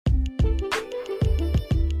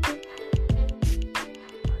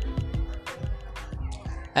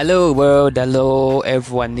Hello world, hello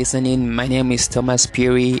everyone listening. My name is Thomas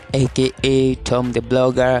Puri, aka Tom the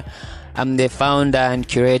Blogger. I'm the founder and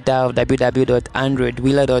curator of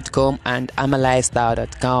www.androidwheeler.com and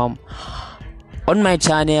amalifestyle.com. On my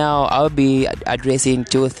channel, I'll be addressing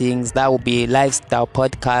two things. That will be lifestyle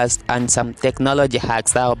podcast and some technology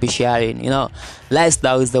hacks that I'll be sharing.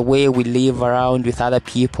 Lifestyle is the way we live around with other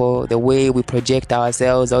people, the way we project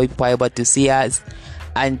ourselves, how people are able to see us.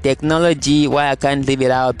 And technology, why I can't leave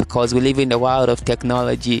it out, because we live in the world of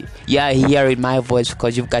technology. Yeah, hearing my voice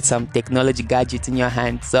because you've got some technology gadgets in your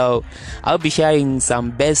hand. So I'll be sharing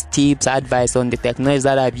some best tips, advice on the technology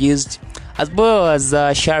that I've used, as well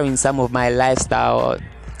as sharing some of my lifestyle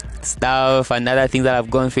stuff and other things that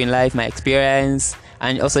I've gone through in life, my experience,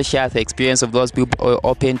 and also share the experience of those people who are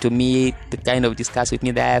open to me to kind of discuss with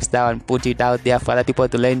me their lifestyle and put it out there for other people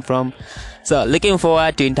to learn from. So looking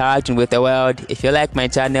forward to interacting with the world. If you like my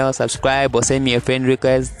channel, subscribe or send me a friend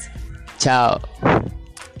request. Ciao.